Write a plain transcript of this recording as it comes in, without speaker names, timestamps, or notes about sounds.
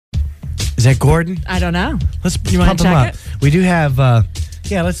Is that Gordon? I don't know. Let's You wanna pump him check up. it? We do have.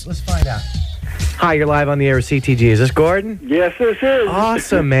 Let's find out. Hi, you're live on the air with CTG. Is this Gordon? Yes, this is.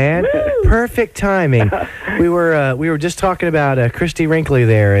 Awesome, man. Perfect timing. We were just talking about Christy Brinkley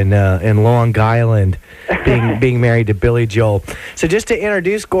there in Long Island being married to Billy Joel. So just to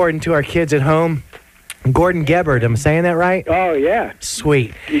introduce Gordon to our kids at home, Gordon Gebert, am I saying that right? Oh, yeah.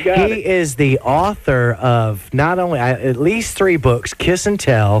 Sweet. You got He it. is the author of not only at least 3 books, Kiss and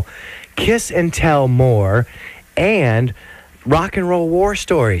Tell More, and RocknRoll War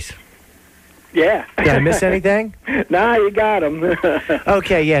Stories. Yeah. Did I miss anything? Nah, you got him.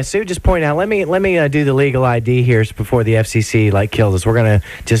 Okay, yeah. Sue just pointed out. Let me do the legal ID here before the FCC kills us. We're gonna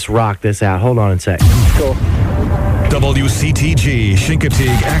just rock this out. Hold on a sec. Cool. WCTG,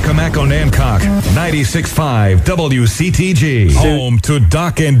 Chincoteague, Accomack, Nancock, 96.5 WCTG. Home to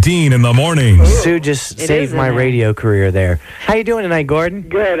Doc and Dean in the mornings. Sue just It saved is, my isn't it? radio career there. How you doing tonight, Gordon?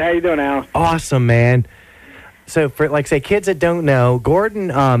 Good. How you doing, Al? Awesome, man. So, for kids that don't know, Gordon,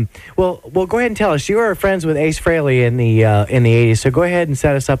 well, go ahead and tell us. You were friends with Ace Frehley in the 80s, so go ahead and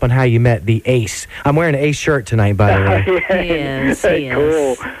set us up on how you met the Ace. I'm wearing an Ace shirt tonight, by the way. He is. He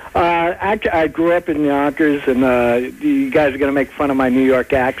Cool. is. I grew up in Yonkers, and you guys are going to make fun of my New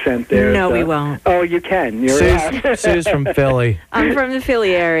York accent there. No, so- we won't. Oh, you can. You're Sue's from Philly. I'm from the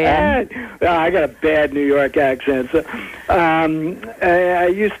Philly area. I got a bad New York accent. So, I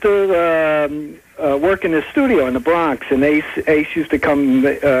used to work in the studio in the Bronx, and Ace used to come.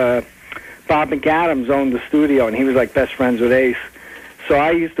 Bob McAdams owned the studio, and he was like best friends with Ace. So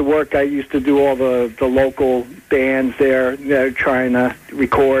I used to do all the local bands there, trying to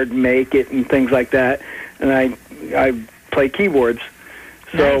record, make it, and things like that. And I play keyboards.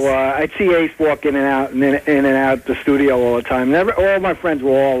 So Nice. I'd see Ace walk in and out the studio all the time. All my friends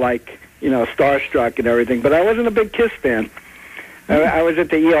were all starstruck and everything, but I wasn't a big Kiss fan. I was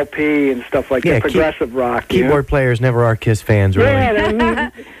into ELP and stuff like Yeah, that, progressive rock. Keyboard players never are Kiss fans, really. Yeah,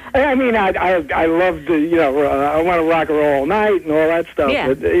 I loved I want to rock and roll all night and all that stuff.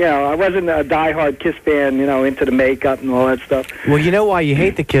 Yeah. But, I wasn't a diehard Kiss fan, into the makeup and all that stuff. Well, you know why you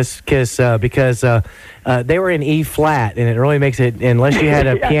hate the Kiss because they were in E flat, and it really makes it, unless you had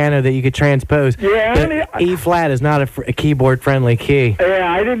a piano that you could transpose. Yeah, E flat is not a keyboard friendly key.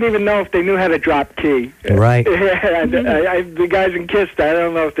 Yeah, I didn't even know if they knew how to drop key. Right. Yeah, the guys in Kiss, I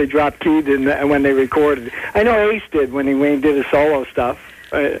don't know if they drop keyed when they recorded. I know Ace did when he did his solo stuff.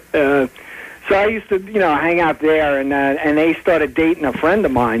 So I used to, hang out there, and Ace started dating a friend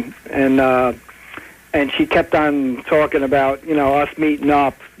of mine, and she kept on talking about, us meeting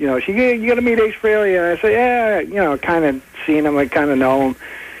up. You got to meet Ace Frehley, and I said, yeah, kind of seen him, I kind of know him,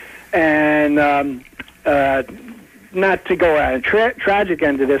 and not to go at a tragic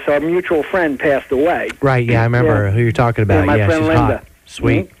end of this, our mutual friend passed away. Right, yeah, I remember who you're talking about. Yeah, my friend she's Linda. hot.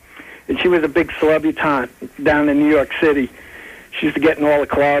 Sweet. Mhm. And she was a big celebutante down in New York City. She used to get in all the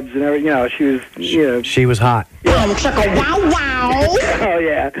clubs and everything. She was, She was hot. looks like a wow. Oh,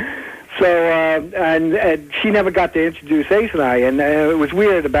 yeah. So, and she never got to introduce Ace and I, and it was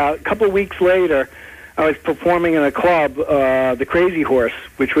weird. About a couple of weeks later, I was performing in a club, the Crazy Horse,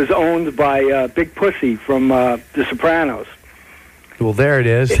 which was owned by Big Pussy from The Sopranos. Well, there it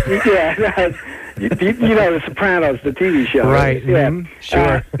is. Yeah, you know The Sopranos, the TV show. Right. Yeah. Mhm.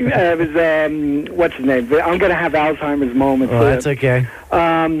 Sure. It was, what's his name? I'm going to have Alzheimer's moment. Well, that's okay.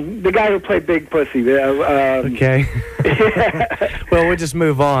 The guy who played Big Pussy. Okay. Well, we'll just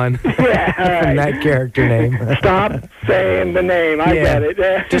move on Yeah, all right. from that character name. Stop saying the name. I get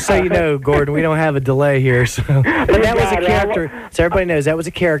it. Just so you know, Gordon, we don't have a delay here. So, but that was a got it. character. So everybody knows that was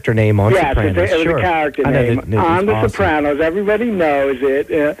a character name on Yeah, Sopranos. it was Sure. a character I know name. that it was On The awesome. Sopranos, everybody knows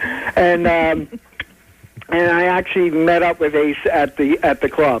it. And I actually met up with Ace at the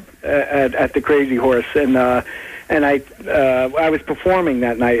club at the Crazy Horse, and I was performing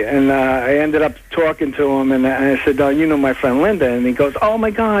that night, and I ended up talking to him, and I said, "Oh, you know my friend Linda," and he goes, "Oh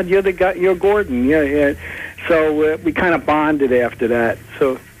my God, you're the guy, you're Gordon." Yeah. So we kind of bonded after that.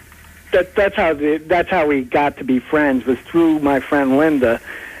 So that's how we got to be friends, was through my friend Linda.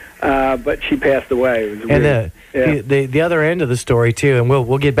 But she passed away. It was weird. And the other end of the story too, and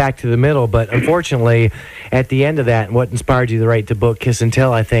we'll get back to the middle, but unfortunately, at the end of that, what inspired you to write the book Kiss and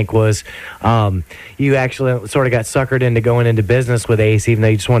Tell, I think, was you actually sort of got suckered into going into business with Ace, even though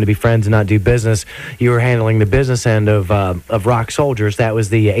you just wanted to be friends and not do business. You were handling the business end of Rock Soldiers. That was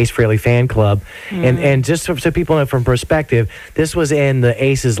the Ace Frehley fan club, and just so people know from perspective, this was in the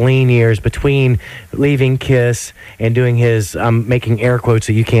Ace's lean years between leaving Kiss and doing his making air quotes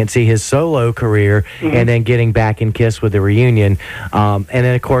that you can't see his solo career and then getting back in Kiss with the reunion. And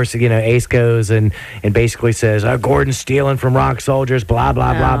then, of course, Ace goes and basically says, Gordon's stealing from rock soldiers, blah,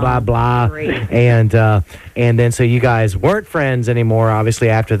 blah, blah, blah, blah. Great. And then so you guys weren't friends anymore, obviously,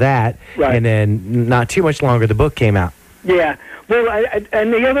 after that. Right. And then not too much longer, the book came out. Yeah. Well,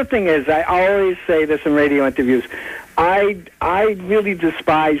 and the other thing is, I always say this in radio interviews, I really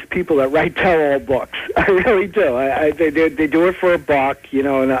despise people that write tell-all books. I really do. They do it for a buck,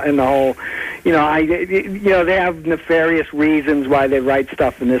 and the whole, they have nefarious reasons why they write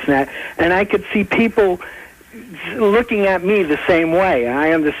stuff and this and that. And I could see people looking at me the same way.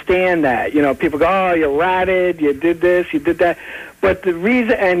 I understand that. People go, oh, you ratted, you did this, you did that. But the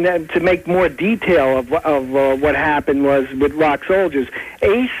reason, and to make more detail of what happened was with Rock Soldiers,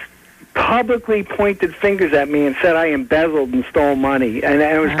 Ace publicly pointed fingers at me and said I embezzled and stole money, and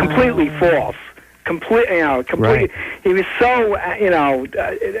it was completely false. Completely. Right. He was so,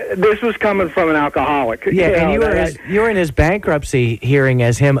 this was coming from an alcoholic. Yeah, and you were in his bankruptcy hearing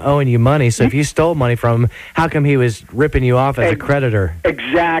as him owing you money. So if you stole money from him, how come he was ripping you off as a creditor?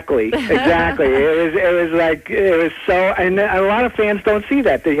 Exactly. It was so, and a lot of fans don't see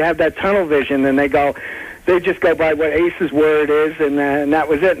that. They have that tunnel vision, and they just go by what Ace's word is, and that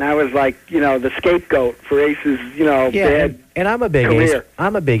was it. And I was like, the scapegoat for Ace's, bad. And I'm a big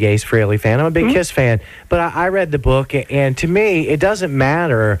Ace Frehley fan. I'm a big Kiss fan. But I read the book, and to me, it doesn't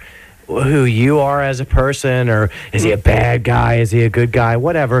matter who you are as a person, or is he a bad guy, is he a good guy,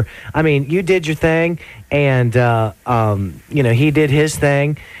 whatever. I mean, you did your thing, and he did his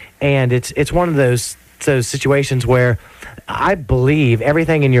thing, and it's one of those situations where I believe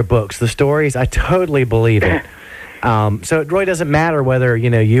everything in your books, the stories. I totally believe it. So it really doesn't matter whether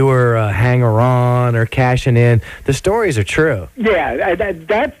you were a hanger-on or cashing in. The stories are true. Yeah,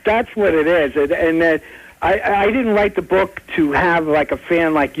 that's what it is. And I didn't write the book to have like a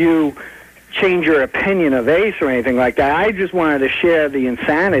fan like you change your opinion of Ace or anything like that. I just wanted to share the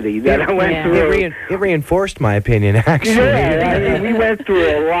insanity that I went through. It reinforced my opinion, actually. Yeah, we went through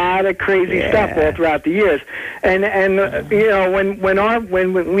a lot of crazy stuff all throughout the years. And when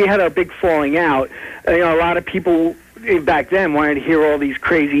we had our big falling out, a lot of people back then wanted to hear all these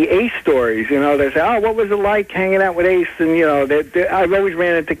crazy Ace stories. They say, oh, what was it like hanging out with Ace? And, I've always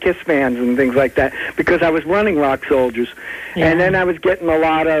ran into Kiss fans and things like that because I was running Rock Soldiers. Yeah. And then I was getting a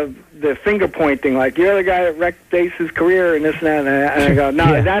lot of the finger pointing, like, you're the guy that wrecked Ace's career and this and that. And I go,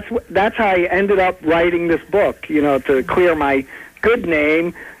 no, that's how I ended up writing this book, to clear my good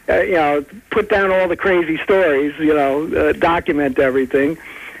name, put down all the crazy stories, document everything.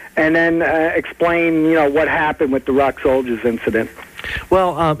 And then explain, what happened with the Rock Soldiers incident.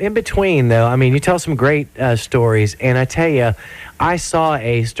 Well, in between, though, I mean, you tell some great stories, and I tell you, I saw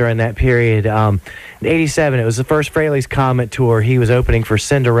Ace during that period. In '87, it was the first Frehley's Comet tour. He was opening for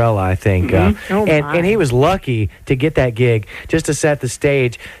Cinderella, I think. And he was lucky to get that gig just to set the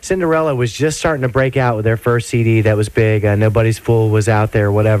stage. Cinderella was just starting to break out with their first CD that was big. Nobody's Fool was out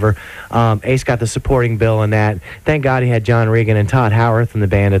there, whatever. Ace got the supporting bill in that. Thank God he had John Regan and Todd Howarth in the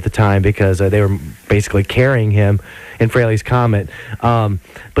band at the time because they were basically carrying him in Frehley's Comet.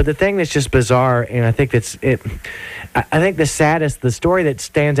 But the thing that's just bizarre, and I think I think the story that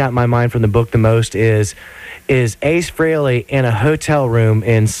stands out in my mind from the book the most is Ace Frehley in a hotel room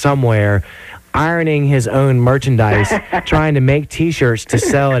in somewhere ironing his own merchandise, trying to make T-shirts to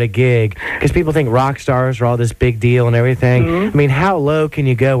sell at a gig, because people think rock stars are all this big deal and everything. I mean, how low can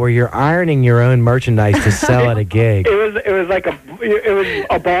you go where you're ironing your own mercissance to sell at a gig? It was like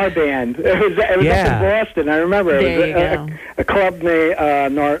a bar band. It was up in Boston. I remember it was a club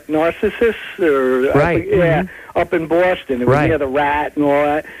named Narcissus, or up in Boston. It was near the Rat and all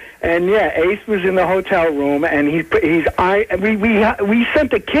that. And Ace was in the hotel room, and we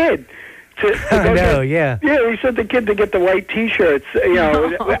sent a kid. We sent the kid to get the white T-shirts.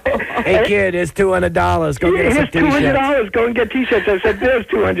 Hey, kid, it's $200. Go get us some T-shirts. $200. Go and get T-shirts. I said, there's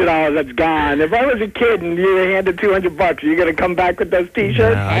 $200. That's gone. If I was a kid and you handed $200, you gonna come back with those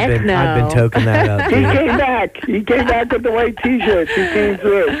T-shirts? No, I've been toking that up. He came back. He came back with the white T-shirts. He came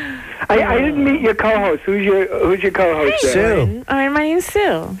through. I didn't meet your co-host. Who's your co-host? Sue. My name's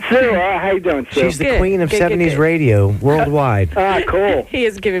Sue. Sue, how you doing, Sue? She's the queen of 70s radio worldwide. Cool. He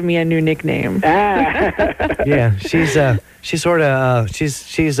has given me a new nickname. Yeah, she's the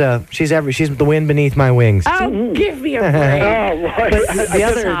wind beneath my wings. Oh, give me a break.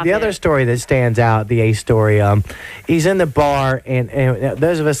 The other story that stands out, the Ace story, he's in the bar, and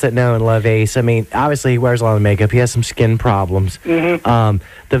those of us that know and love Ace, I mean, obviously he wears a lot of makeup. He has some skin problems.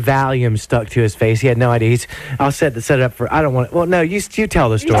 The Valium stuck to his face. He had no idea. I'll set it up for. I don't want. Well, no, you tell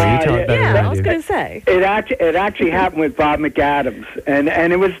the story. You tell it better than I I was do. going to say. It actually happened with Bob McAdams, and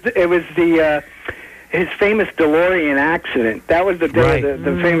it was the his famous DeLorean accident. That was the day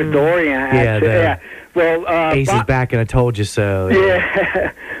the famous DeLorean accident. Yeah. Well, Ace is back, and I told you so.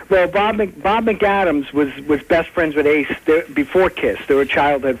 Yeah. Well, Bob McAdams was best friends with Ace before Kiss. They were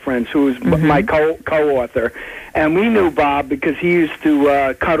childhood friends. Who was my co-author, and we knew Bob because he used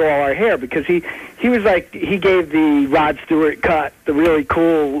to cut all our hair because he was like he gave the Rod Stewart cut, the really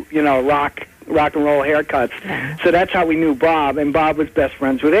cool rock and roll haircuts. Yeah. So that's how we knew Bob, and Bob was best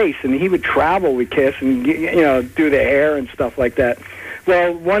friends with Ace, and he would travel with Kiss and do their hair and stuff like that.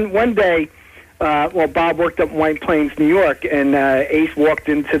 Well, one day. Bob worked up in White Plains, New York, and Ace walked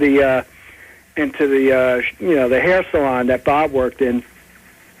into the hair salon that Bob worked in.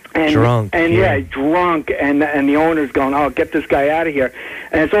 And, drunk. And drunk, and the owner's going, "Oh, get this guy out of here!"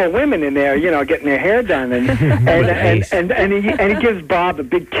 And it's all women in there, getting their hair done, and he gives Bob a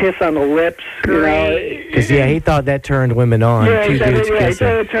big kiss on the lips, Because he thought that turned women on. Yeah, Two dudes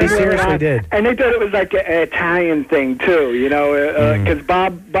kissing. He seriously on. did. And they thought it was like an Italian thing too, because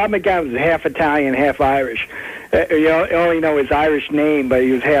Bob McGowan was half Italian, half Irish. You only know his Irish name, but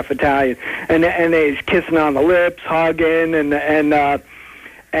he was half Italian, and they was kissing on the lips, hugging,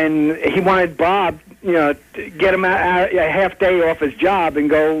 and he wanted Bob, to get him out a half day off his job and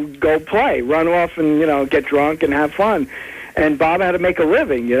go play, run off and get drunk and have fun. And Bob had to make a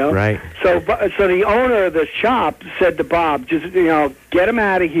living, Right. So the owner of the shop said to Bob, just get him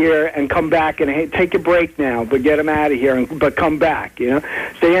out of here and come back and take a break now, but get him out of here but come back. So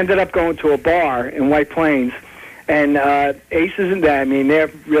they ended up going to a bar in White Plains. And Ace isn't that. I mean,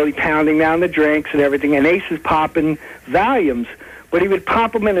 they're really pounding down the drinks and everything. And Ace is popping Valiums. But he would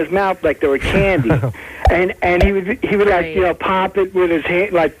pop them in his mouth like they were candy, and he would like pop it with his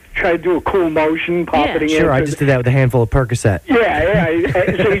hand, like try to do a cool motion, pop it in. Sure, I just did that with a handful of Percocet. Yeah.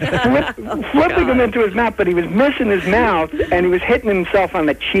 So he's flipping them into his mouth, but he was missing his mouth, and he was hitting himself on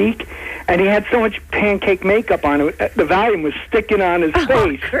the cheek, and he had so much pancake makeup on it, the Valium was sticking on his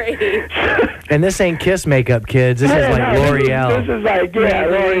face. Great. And this ain't Kiss makeup, kids. This is like L'Oreal. This is like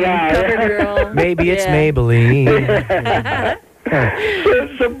L'Oreal. Maybe it's Maybelline.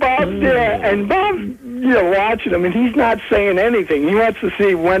 So Bob's there, and Bob's watching him, and he's not saying anything. He wants to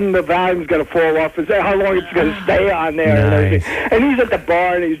see when the Valium's going to fall off, how long it's going to stay on there, and everything. And he's at the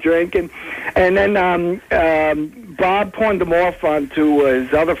bar and he's drinking, and then Bob pawned him off onto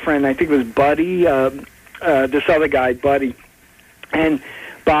his other friend. I think it was Buddy, this other guy, Buddy, and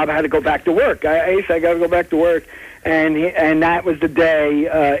Bob had to go back to work. Ace, I got to go back to work. And that was the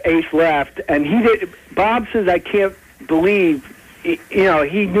day Ace left, and Bob says, "I can't believe." He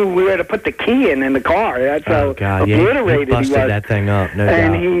knew where to put the key in the car. That's how obliterated he busted was. that thing up, no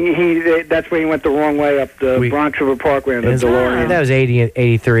and doubt. That's where he went the wrong way up the Bronx River Parkway on the DeLorean. That was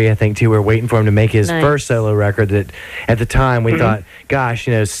 83, I think, too. We were waiting for him to make his first solo record. That at the time we thought, gosh,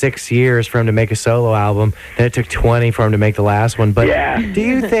 6 years for him to make a solo album. Then it took 20 for him to make the last one. But do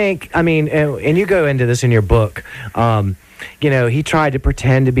you think? I mean, and you go into this in your book. He tried to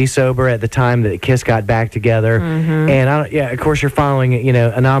pretend to be sober at the time that Kiss got back together. And, of course, you're following it.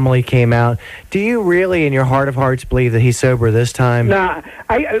 Anomaly came out. Do you really, in your heart of hearts, believe that he's sober this time? No.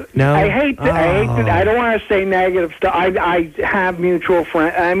 I hate to, I don't want to say negative stuff. I have mutual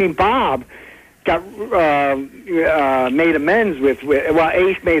friends. I mean, Bob got made amends with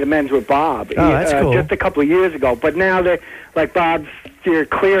Ace made amends with Bob. Oh, that's cool. Just a couple of years ago. But now they're, like, Bob's steer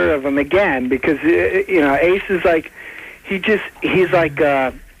clear of him again because, Ace is like... He's like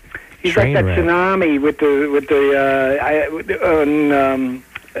that tsunami with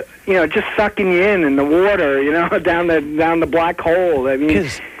just sucking you in the water, down the black hole. I mean,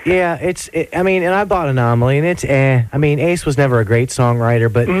 and I bought Anomaly, and it's I mean, Ace was never a great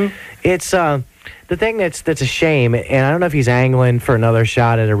songwriter, but it's the thing that's a shame, and I don't know if he's angling for another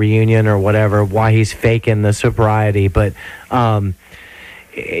shot at a reunion or whatever, why he's faking the sobriety, but.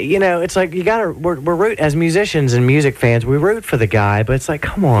 It's like we're root as musicians and music fans. We root for the guy, but it's like,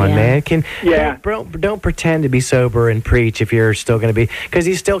 come on, man. Don't pretend to be sober and preach if you're still going to be, because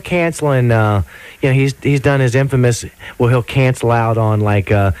he's still canceling. He's done his infamous. Well, he'll cancel out on like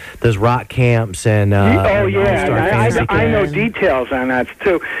those rock camps and. I know details on that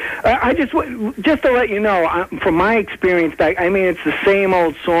too. I just to let you know, from my experience back, I mean, it's the same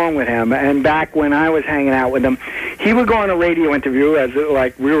old song with him. And back when I was hanging out with him, he would go on a radio interview as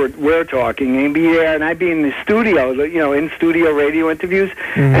like we're talking, and he'd be there, and I'd be in the studio, in studio radio interviews,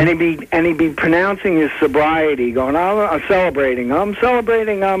 and he'd be pronouncing his sobriety, going, I'm celebrating,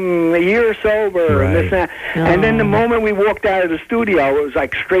 I'm a year sober, and this and that. And then the moment we walked out of the studio, it was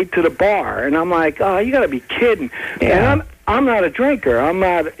like straight to the bar, and I'm like, oh, you got to be kidding. Yeah. And I'm not a drinker. I'm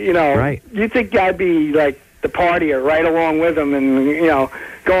not, Right. You think I'd be like the partier right along with him, and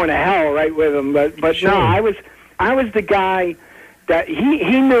going to hell right with him, but Sure. no, I was the guy that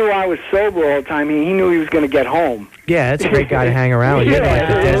he knew I was sober all the time. He knew he was going to get home. Yeah, that's a great guy to hang around with. You're like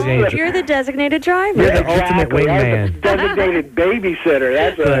the designated, You're the designated driver. You're the ultimate wingman. I was the designated babysitter.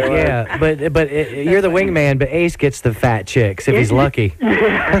 That's what I was. Yeah, but you're the wingman, but Ace gets the fat chicks if he's lucky.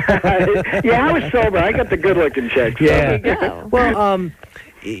 Yeah, I was sober. I got the good-looking chicks. Yeah. There you go. Well,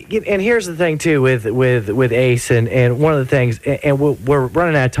 and here's the thing too with Ace, and one of the things, and we're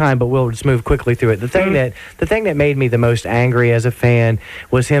running out of time, but we'll just move quickly through it. The thing that made me the most angry as a fan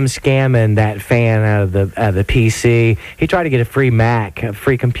was him scamming that fan out of the PC. He tried to get a free Mac, a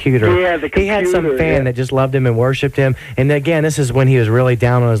free computer. Yeah, the computer. He had some fan that just loved him and worshipped him. And again, this is when he was really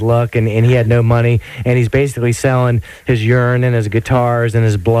down on his luck, and he had no money, and he's basically selling his urine and his guitars and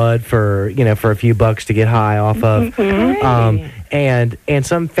his blood for a few bucks to get high off of. And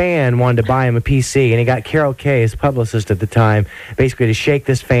some fan wanted to buy him a PC, and he got Carol Kay, his publicist at the time, basically to shake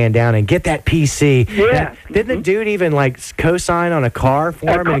this fan down and get that PC. Yeah. Didn't the dude even co-sign on a car for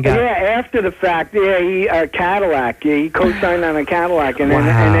him? After the fact, he Cadillac. Yeah, he co-signed on a Cadillac, and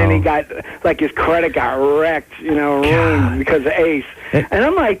then he got his credit got wrecked, ruined because of Ace. And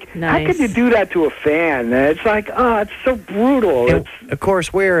I'm like, how could you do that to a fan? It's like, it's so brutal. And of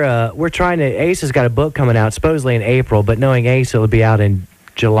course, we're trying to. Ace has got a book coming out supposedly in April, but knowing Ace, it'll be out in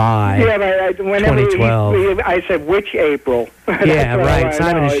July. Yeah, but whenever 2012. I said which April. Yeah, right.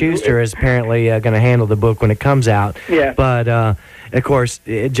 Simon & Schuster is apparently going to handle the book when it comes out. Yeah. But of course,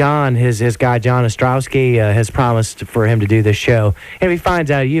 John, his guy John Ostrowski, has promised for him to do this show. And if he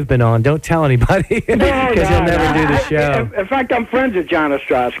finds out you've been on, don't tell anybody because he'll never do the show. In fact, I'm friends with John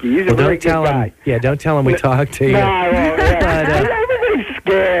Ostrowski. He's a very good guy. Yeah, don't tell him we talked to you. No, I won't. Everybody's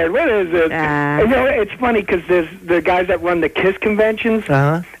scared. What is it? It's funny because there's the guys that run the Kiss conventions.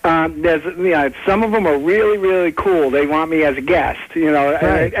 There's some of them are really, really cool. They want me as a guest,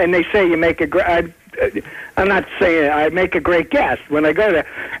 Right. and they say you make a great. I'm not saying I make a great guest when I go there.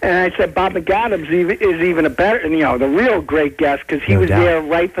 And I said Bob McAdams is even a better, the real great guest because he was there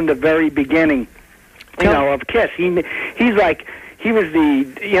right from the very beginning, of Kiss. He's like. He was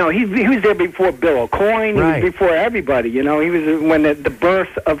he was there before Bill O'Coin. He was before everybody. He was when the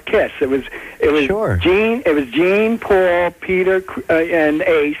birth of Kiss. It was Sure. Gene. It was Gene, Paul, Peter, and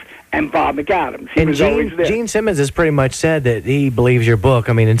Ace. And Bob McAdams. He was always there. Gene Simmons has pretty much said that he believes your book.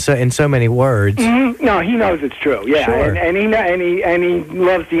 I mean, in so many words. Mm-hmm. No, he knows it's true. Yeah, sure. and he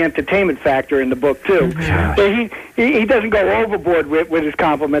loves the entertainment factor in the book too. But he doesn't go overboard with his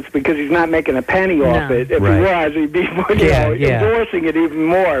compliments because he's not making a penny off it. If he was, he'd be endorsing it even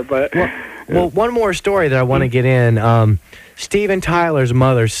more. But well, one more story that I want to get in. Steven Tyler's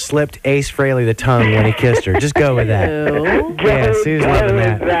mother slipped Ace Frehley the tongue when he kissed her. Just go with that. Yeah, Sue's loving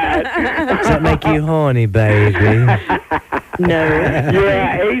that. Does that make you horny, baby? No.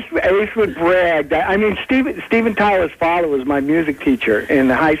 Yeah, Ace would brag. I mean, Steven Tyler's father was my music teacher in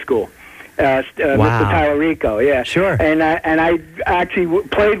the high school. Mr. Tallarico, yeah. Sure. And I actually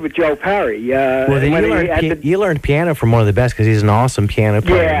played with Joe Perry. Well, then you learned piano from one of the best because he's an awesome piano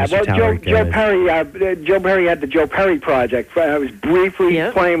player. Yeah, well, Joe Perry had the Joe Perry Project. I was briefly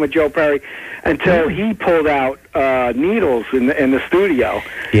playing with Joe Perry until he pulled out needles in the studio.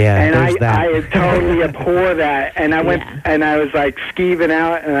 Yeah, and I totally abhor that. And I went and I was like skeeving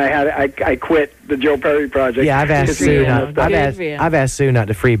out, and I quit the Joe Perry Project. Yeah, I've asked Sue not. I've asked Sue not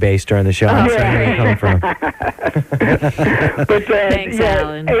to freebase during the show. That's where you come from. But thanks,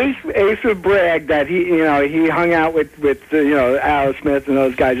 Alan. Ace would brag that he hung out with Aerosmith and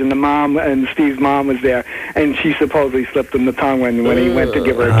those guys, and the mom and Steve's mom was there, and she supposedly slipped him the tongue when he went to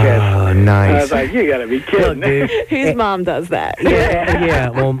give her a kiss. Oh, nice. And I was like, you gotta be kidding. Look, dude. Whose mom does that? Yeah.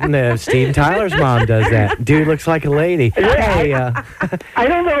 Well, no, Steven Tyler's mom does that. Dude looks like a lady. Yeah, Hey, I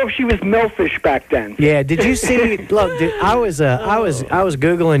don't know if she was milfish back then. Yeah, did you see? Look, dude, I was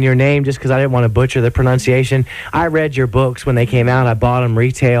googling your name just because I didn't want to butcher the pronunciation. I read your books when they came out. I bought them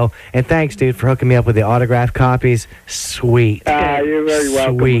retail, and thanks, dude, for hooking me up with the autographed copies. Sweet. You're very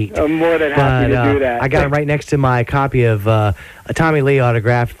welcome. Sweet. I'm more than happy to do that. I got them right next to my copy of Tommy Lee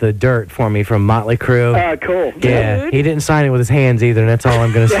autographed The Dirt for me from Motley Crue. Cool. deal. Yeah, he didn't sign it with his hands either, and that's all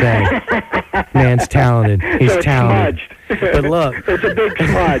I'm going to say. Man's talented. He's So it's talented. smudged. But look, It's a big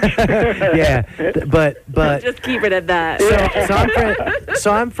smudge. yeah, but Just keep it at that.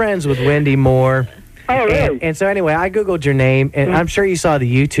 so I'm friends with Wendy Moore. Oh, really? And so anyway, I googled your name, and I'm sure you saw the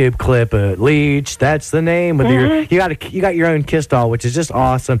YouTube clip. Leech, that's the name. With you got your own Kiss doll, which is just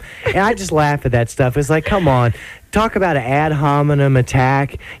awesome. And I just laugh at that stuff. It's like, come on, talk about an ad hominem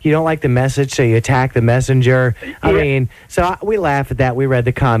attack. You don't like the message, so you attack the messenger. I mean, so we laugh at that. We read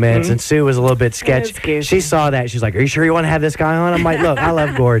the comments, and Sue was a little bit sketchy. She saw that. She's like, "Are you sure you want to have this guy on?" I'm like, "Look, I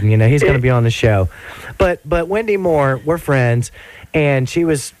love Gordon. You know, he's going to be on the show." But Wendy Moore, we're friends. And she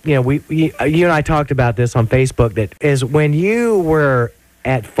was, you know, you and I talked about this on Facebook, that is when you were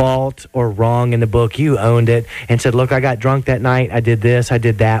at fault or wrong in the book, you owned it and said, look, I got drunk that night, I did this, I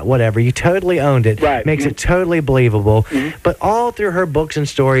did that, whatever. You totally owned it. Right. Makes it totally believable. But all through her books and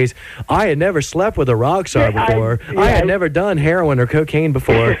stories, I had never slept with a rock star before. I had never done heroin or cocaine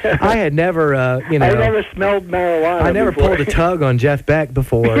before. I had never, you know. I never smelled marijuana I never before. pulled a tug on Jeff Beck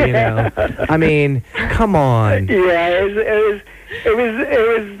before, you know. I mean, come on. Yeah, it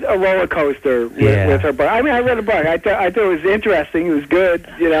was a roller coaster with her book. I mean, I read the book. I thought it was interesting. It was good,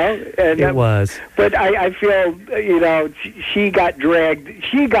 you know. And, It was. But I feel, you know, she got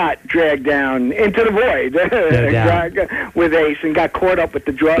dragged down into the void No doubt. with Ace and got caught up with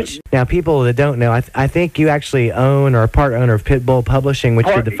the drugs. Now, people that don't know, I think you actually own or are part owner of Pitbull Publishing, which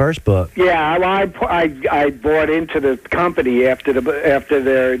did the first book. Yeah, well, I bought into the company after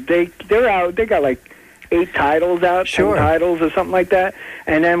they're out. They got like 8 titles out, 10 titles or something like that.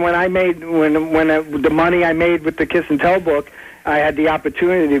 And then when the money I made with the Kiss and Tell book, I had the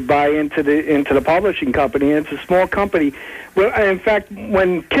opportunity to buy into the publishing company. And it's a small company. Well, in fact,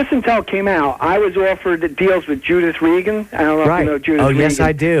 when Kiss and Tell came out, I was offered deals with Judith Regan. I don't know if you know Judith Regan. Oh, yes,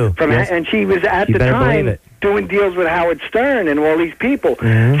 I do. And she was at You the better believe time it. doing deals with Howard Stern and all these people. So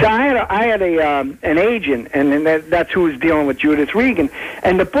I had an agent, and that's who was dealing with Judith Regan.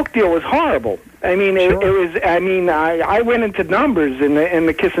 And the book deal was horrible. I mean, it was. I mean, I went into numbers in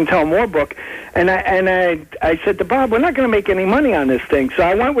the Kiss and Tell More book, and I said to Bob, we're not going to make any money on this thing. So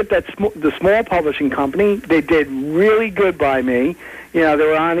I went with the small publishing company. They did really good by me. You know, they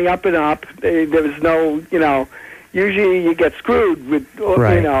were on the up and up. There was no, you know, usually you get screwed with,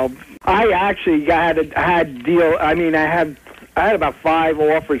 you know. I actually had deal. I mean, I had about 5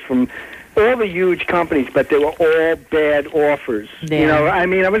 offers from all the huge companies, but they were all bad offers. Yeah. You know, I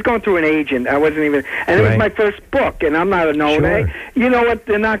mean, I was going through an agent. I wasn't even, and it was my first book, and I'm not a known. You know what?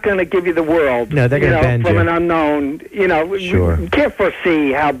 They're not going to give you the world. No, they're going to bend from you. an unknown. You know, you can't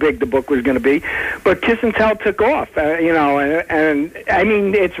foresee how big the book was going to be, but Kiss and Tell took off. You know, and I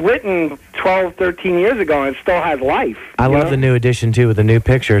mean, it's written 12, 13 years ago, and it still has life. I love the new edition too, with the new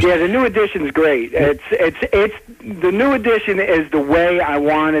pictures. Yeah, the new edition's great. It's the new edition is the way I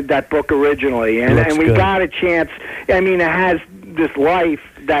wanted that book originally, and we got a chance. I mean, it has this life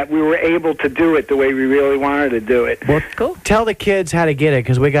that we were able to do it the way we really wanted to do it. Well, cool. Tell the kids how to get it,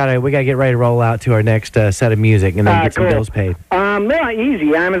 because we gotta get ready to roll out to our next set of music and then get some bills paid. No,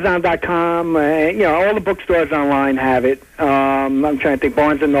 easy. Amazon.com. You know, all the bookstores online have it. I'm trying to think.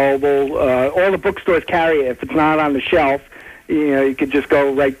 Barnes and Noble. All the bookstores carry it. If it's not on the shelf, you know, you could just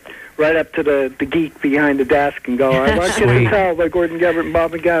go right up to the geek behind the desk and go, I want Kiss and Tell by Gordon Gebert and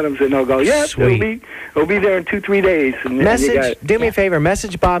Bob McAdams, and they'll go, it'll be there in 2-3 days. And do me a favor,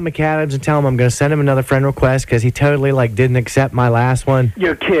 message Bob McAdams and tell him I'm going to send him another friend request, because he totally didn't accept my last one.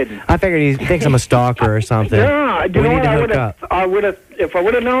 You're kidding. I figured he thinks I'm a stalker or something. No, we need to hook up. If I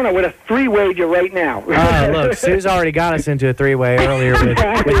would have known, I would have 3-wayed you right now. Oh, look, Sue's already got us into a 3-way earlier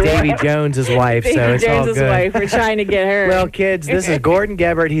with Davy Jones' wife, so it's all good. Wife. We're trying to get her. Well, kids, this is Gordon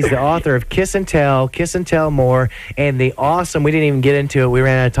Gebert. He's the author of Kiss and Tell More, and the awesome, we didn't even get into it, we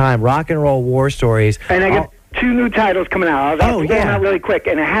ran out of time, RocknRoll War Stories. And I got 2 new titles coming out. I'll go out really quick,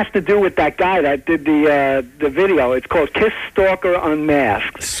 and it has to do with that guy that did the video. It's called Kiss Stalker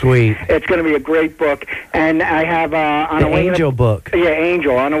Unmasked. Sweet. It's going to be a great book, and I have on the Angel book. Yeah,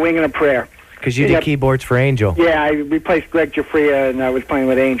 Angel, On a Wing and a Prayer. Because you did keyboards for Angel. Yeah, I replaced Greg Giuffria, and I was playing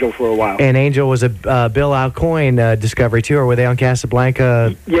with Angel for a while. And Angel was a Bill Alcoin discovery, too, or were they on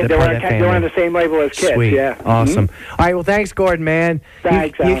Casablanca? Yeah, they were on the same label as Kiss. Sweet. Yeah. Awesome. All right, well, thanks, Gordon, man.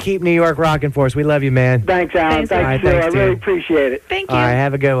 Thanks, you keep New York rocking for us. We love you, man. Thanks, Alan. Thanks, Sue. I really appreciate it. Thank you. All right,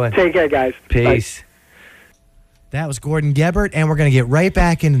 have a good one. Take care, guys. Peace. Bye. That was Gordon Gebert, and we're going to get right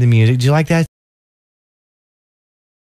back into the music. Did you like that?